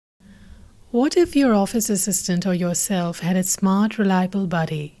What if your office assistant or yourself had a smart, reliable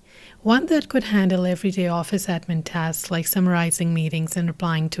buddy, one that could handle everyday office admin tasks like summarizing meetings and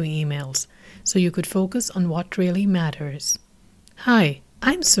replying to emails, so you could focus on what really matters? Hi,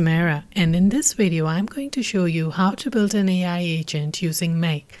 I'm Sumera, and in this video I'm going to show you how to build an AI agent using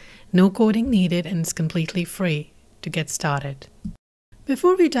Make. No coding needed and it's completely free. To get started.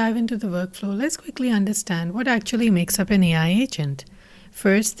 Before we dive into the workflow, let's quickly understand what actually makes up an AI agent.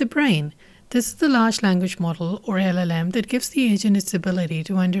 First, the brain. This is the large language model, or LLM, that gives the agent its ability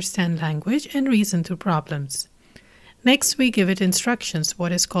to understand language and reason through problems. Next, we give it instructions,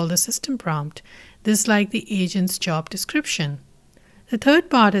 what is called a system prompt. This is like the agent's job description. The third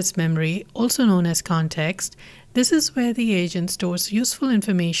part is memory, also known as context. This is where the agent stores useful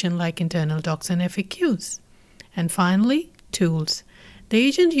information like internal docs and FAQs. And finally, tools. The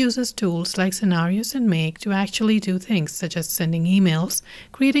agent uses tools like scenarios and Make to actually do things such as sending emails,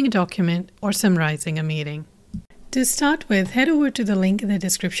 creating a document, or summarizing a meeting. To start with, head over to the link in the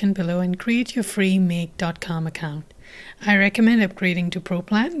description below and create your free make.com account. I recommend upgrading to Pro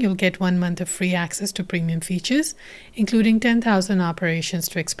Plan. You'll get 1 month of free access to premium features, including 10,000 operations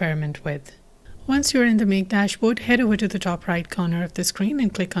to experiment with. Once you're in the Make dashboard, head over to the top right corner of the screen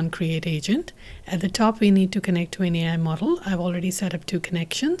and click on Create Agent. At the top, we need to connect to an AI model. I've already set up 2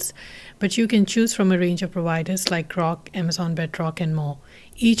 connections, but you can choose from a range of providers like Grok, Amazon Bedrock, and more,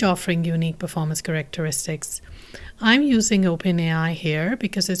 each offering unique performance characteristics. I'm using OpenAI here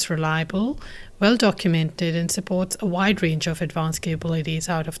because it's reliable, well documented, and supports a wide range of advanced capabilities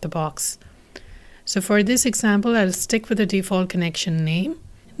out of the box. So for this example, I'll stick with the default connection name.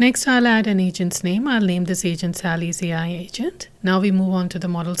 Next, I'll add an agent's name. I'll name this agent Sally's AI agent. Now we move on to the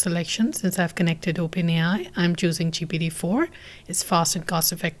model selection. Since I've connected OpenAI, I'm choosing GPT-4. It's fast and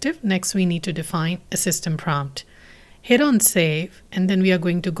cost effective. Next, we need to define a system prompt. Hit on Save, and then we are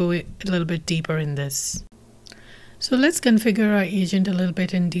going to go a little bit deeper in this. So let's configure our agent a little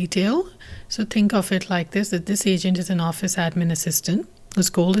bit in detail. So think of it like this, that this agent is an office admin assistant whose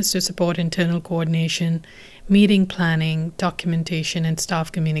goal is to support internal coordination, meeting planning, documentation, and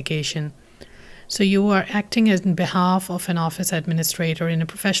staff communication. So you are acting as in behalf of an office administrator in a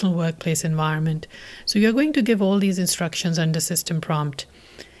professional workplace environment. So you're going to give all these instructions under system prompt.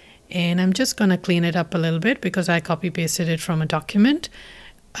 And I'm just going to clean it up a little bit because I copy-pasted it from a document.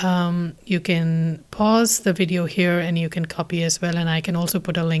 You can pause the video here and you can copy as well. And I can also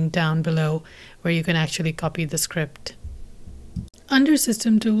put a link down below where you can actually copy the script. Under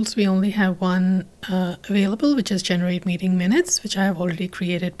System Tools, we only have one available, which is Generate Meeting Minutes, which I have already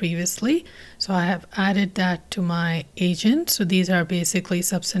created previously. So I have added that to my agent. So these are basically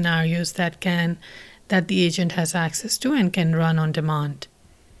sub-scenarios that the agent has access to and can run on demand.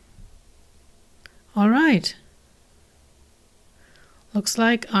 All right. Looks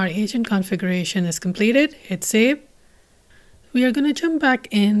like our agent configuration is completed. Hit Save. We are going to jump back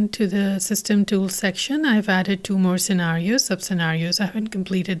into the System Tools section. I've added 2 more scenarios, sub-scenarios. I haven't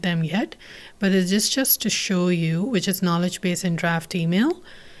completed them yet, but it's just to show you, which is knowledge base and draft email.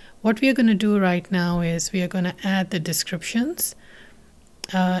 What we are going to do right now is we are going to add the descriptions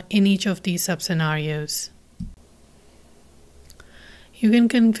in each of these sub-scenarios. You can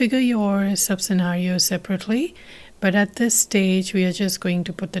configure your sub-scenarios separately, but at this stage, we are just going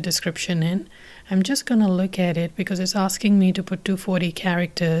to put the description in. I'm just going to look at it because it's asking me to put 240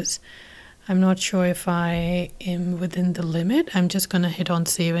 characters. I'm not sure if I am within the limit. I'm just going to hit on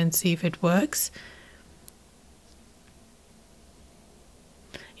Save and see if it works.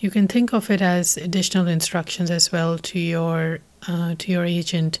 You can think of it as additional instructions as well to your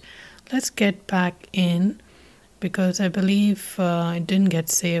agent. Let's get back in because I believe it didn't get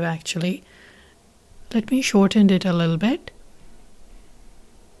saved actually. Let me shorten it a little bit.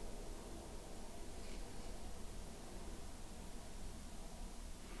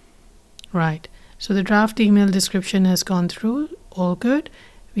 Right, so the draft email description has gone through, all good.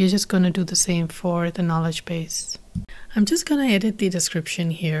 We are just going to do the same for the knowledge base. I'm just going to edit the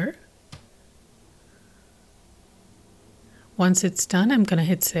description here. Once it's done, I'm going to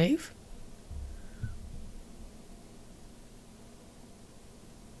hit Save.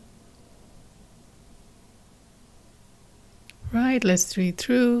 Right, let's read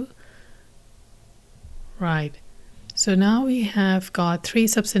through. Right. So now we have got 3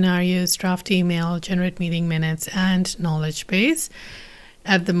 sub-scenarios: draft email, generate meeting minutes, and knowledge base.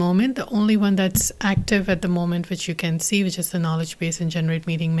 At the moment, the only one that's active at the moment, which you can see, which is the knowledge base and generate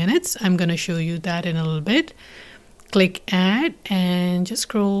meeting minutes. I'm going to show you that in a little bit. Click Add and just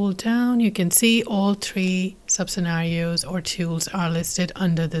scroll down. You can see all 3 sub-scenarios or tools are listed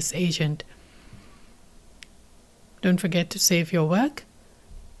under this agent. Don't forget to save your work.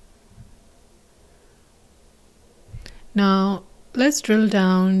 Now, let's drill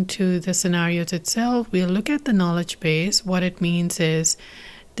down to the scenarios itself. We'll look at the knowledge base. What it means is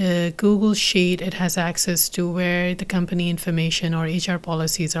the Google Sheet, it has access to where the company information or HR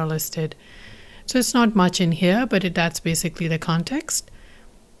policies are listed. So it's not much in here, but that's basically the context.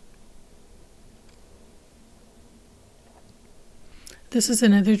 This is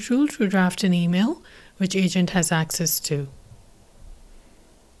another tool to draft an email, which agent has access to.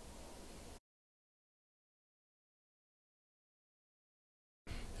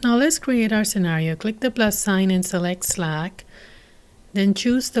 Now let's create our scenario. Click the plus sign and select Slack. Then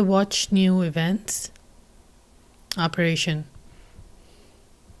choose the Watch New Events operation.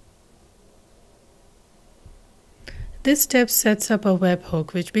 This step sets up a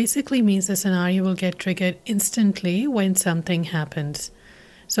webhook, which basically means the scenario will get triggered instantly when something happens.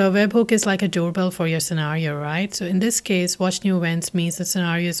 So a webhook is like a doorbell for your scenario, right? So in this case, Watch New Events means the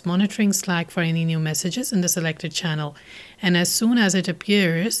scenario is monitoring Slack for any new messages in the selected channel. And as soon as it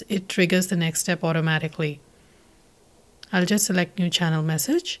appears, it triggers the next step automatically. I'll just select New Channel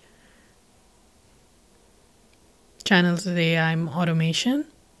Message. Channels AI Automation.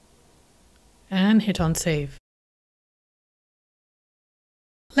 And hit on Save.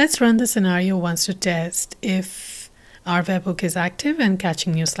 Let's run the scenario once to test if our webhook is active and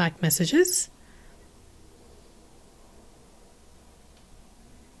catching new Slack messages.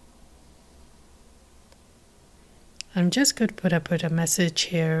 I'm just going to put a message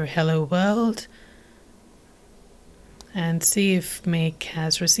here, hello world, and see if Make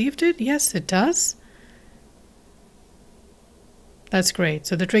has received it. Yes, it does. That's great.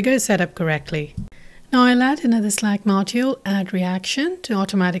 So the trigger is set up correctly. Now I'll add another Slack module, add reaction, to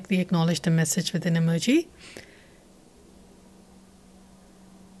automatically acknowledge the message with an emoji.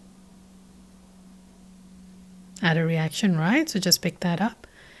 Add a reaction, right? So just pick that up.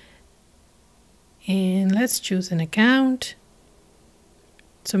 And let's choose an account.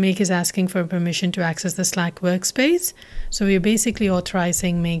 So Make is asking for permission to access the Slack workspace. So we're basically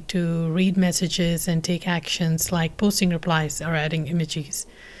authorizing Make to read messages and take actions like posting replies or adding emojis.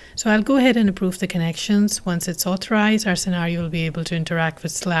 So I'll go ahead and approve the connections. Once it's authorized, our scenario will be able to interact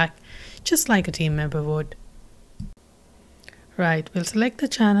with Slack just like a team member would. Right, we'll select the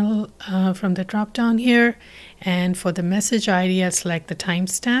channel from the drop down here, and for the message ID I'll select the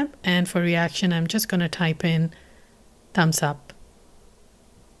timestamp, and for reaction I'm just going to type in thumbs up.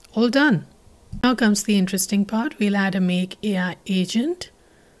 All done. Now comes the interesting part. We'll add a Make AI agent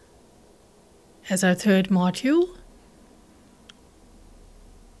as our third module.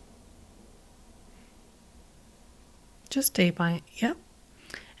 Just type by, yep,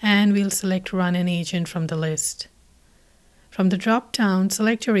 and we'll select Run an Agent from the list. From the drop down,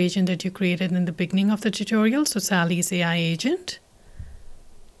 select your agent that you created in the beginning of the tutorial, so Sally's AI agent.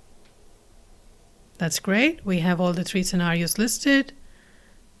 That's great. We have all the 3 scenarios listed.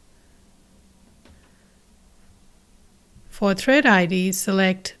 For thread ID,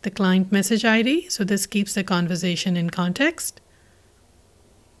 select the client message ID, so this keeps the conversation in context.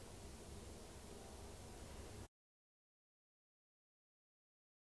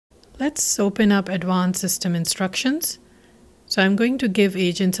 Let's open up Advanced System Instructions. So I'm going to give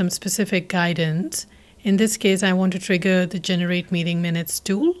agent some specific guidance. In this case, I want to trigger the Generate Meeting Minutes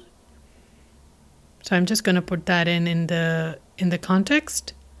tool. So I'm just going to put that in the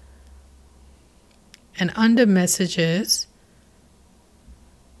context. And under Messages,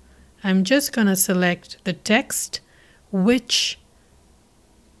 I'm just going to select the text which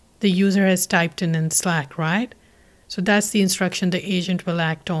the user has typed in Slack, right? So that's the instruction the agent will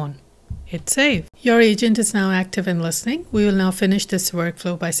act on. Hit save. Your agent is now active and listening. We will now finish this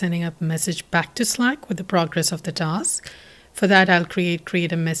workflow by sending up a message back to Slack with the progress of the task. For that, I'll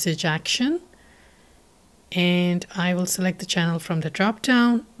create a message action. And I will select the channel from the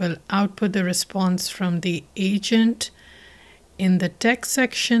drop-down. We'll output the response from the agent in the text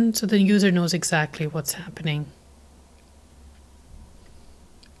section so the user knows exactly what's happening.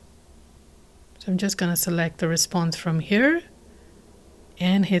 So I'm just going to select the response from here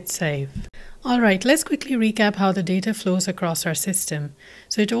and hit save. All right, let's quickly recap how the data flows across our system.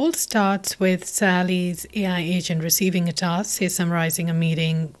 So it all starts with Sally's AI agent receiving a task, say summarizing a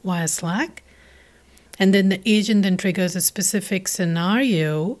meeting via Slack. And then the agent then triggers a specific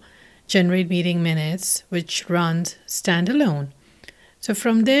scenario, Generate Meeting Minutes, which runs standalone. So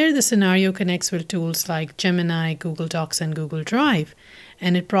from there, the scenario connects with tools like Gemini, Google Docs, and Google Drive,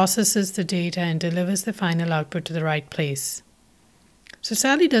 and it processes the data and delivers the final output to the right place. So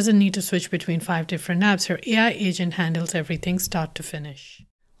Sally doesn't need to switch between 5 different apps. Her AI agent handles everything start to finish.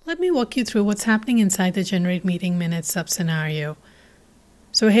 Let me walk you through what's happening inside the Generate Meeting Minutes sub-scenario.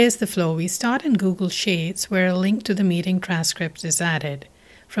 So here's the flow. We start in Google Sheets where a link to the meeting transcript is added.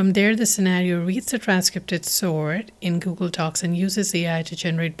 From there, the scenario reads the transcript it's stored in Google Docs and uses AI to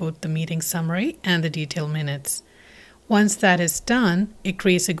generate both the meeting summary and the detailed minutes. Once that is done, it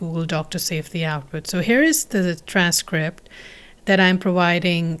creates a Google Doc to save the output. So here is the transcript that I'm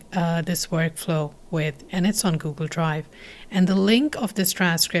providing this workflow with, and it's on Google Drive. And the link of this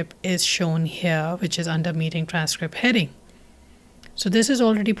transcript is shown here, which is under Meeting Transcript heading. So this is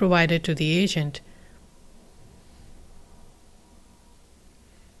already provided to the agent.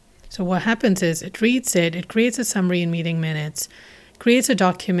 So what happens is it reads it, it creates a summary in meeting minutes, creates a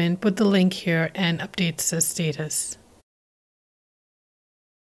document, put the link here, and updates the status.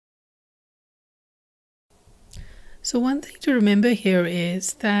 So one thing to remember here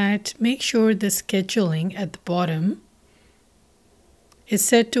is that make sure the scheduling at the bottom is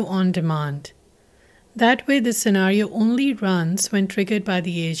set to on demand. That way the scenario only runs when triggered by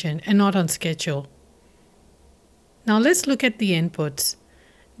the agent and not on schedule. Now let's look at the inputs.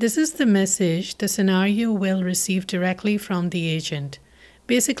 This is the message the scenario will receive directly from the agent.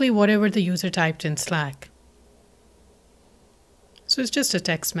 Basically whatever the user typed in Slack. So it's just a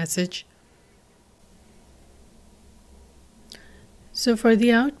text message. So for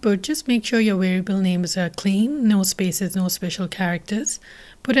the output, just make sure your variable names are clean, no spaces, no special characters.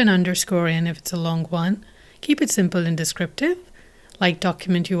 Put an underscore in if it's a long one. Keep it simple and descriptive, like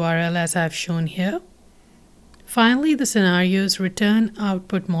document URL as I've shown here. Finally, the scenario's return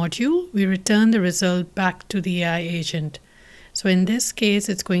output module. We return the result back to the AI agent. So in this case,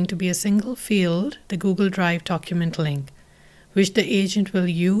 it's going to be a single field, the Google Drive document link, which the agent will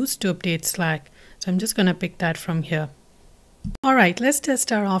use to update Slack. So I'm just going to pick that from here. All right, let's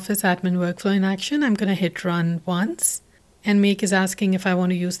test our Office admin workflow in action. I'm going to hit run once, and Make is asking if I want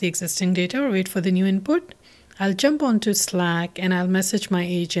to use the existing data or wait for the new input. I'll jump onto Slack and I'll message my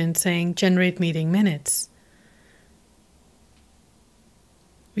agent saying generate meeting minutes.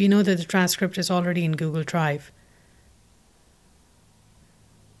 We know that the transcript is already in Google Drive.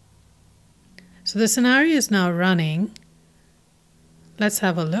 So the scenario is now running. Let's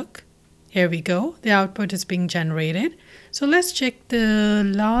have a look. Here we go. The output is being generated. So let's check the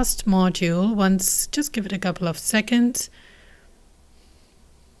last module once. Just give it a couple of seconds.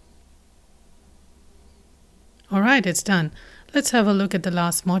 All right, it's done. Let's have a look at the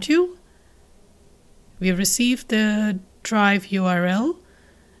last module. We received the Drive URL,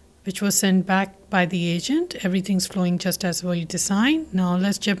 which was sent back by the agent. Everything's flowing just as we designed. Now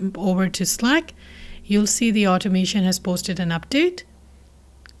let's jump over to Slack. You'll see the automation has posted an update,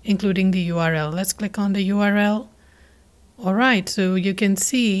 including the URL. Let's click on the URL. All right, so you can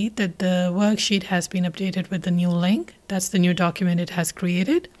see that the worksheet has been updated with the new link. That's the new document it has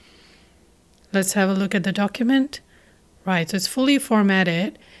created. Let's have a look at the document. Right, so it's fully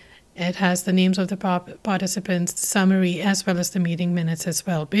formatted. It has the names of the participants, the summary, as well as the meeting minutes as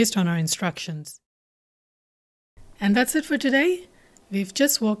well, based on our instructions. And that's it for today. We've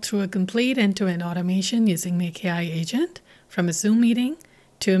just walked through a complete end-to-end automation using Make AI Agent, from a Zoom meeting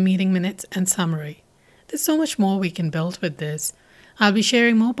to a meeting minutes and summary. There's so much more we can build with this. I'll be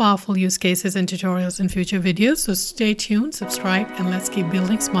sharing more powerful use cases and tutorials in future videos, so stay tuned, subscribe, and let's keep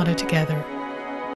building smarter together.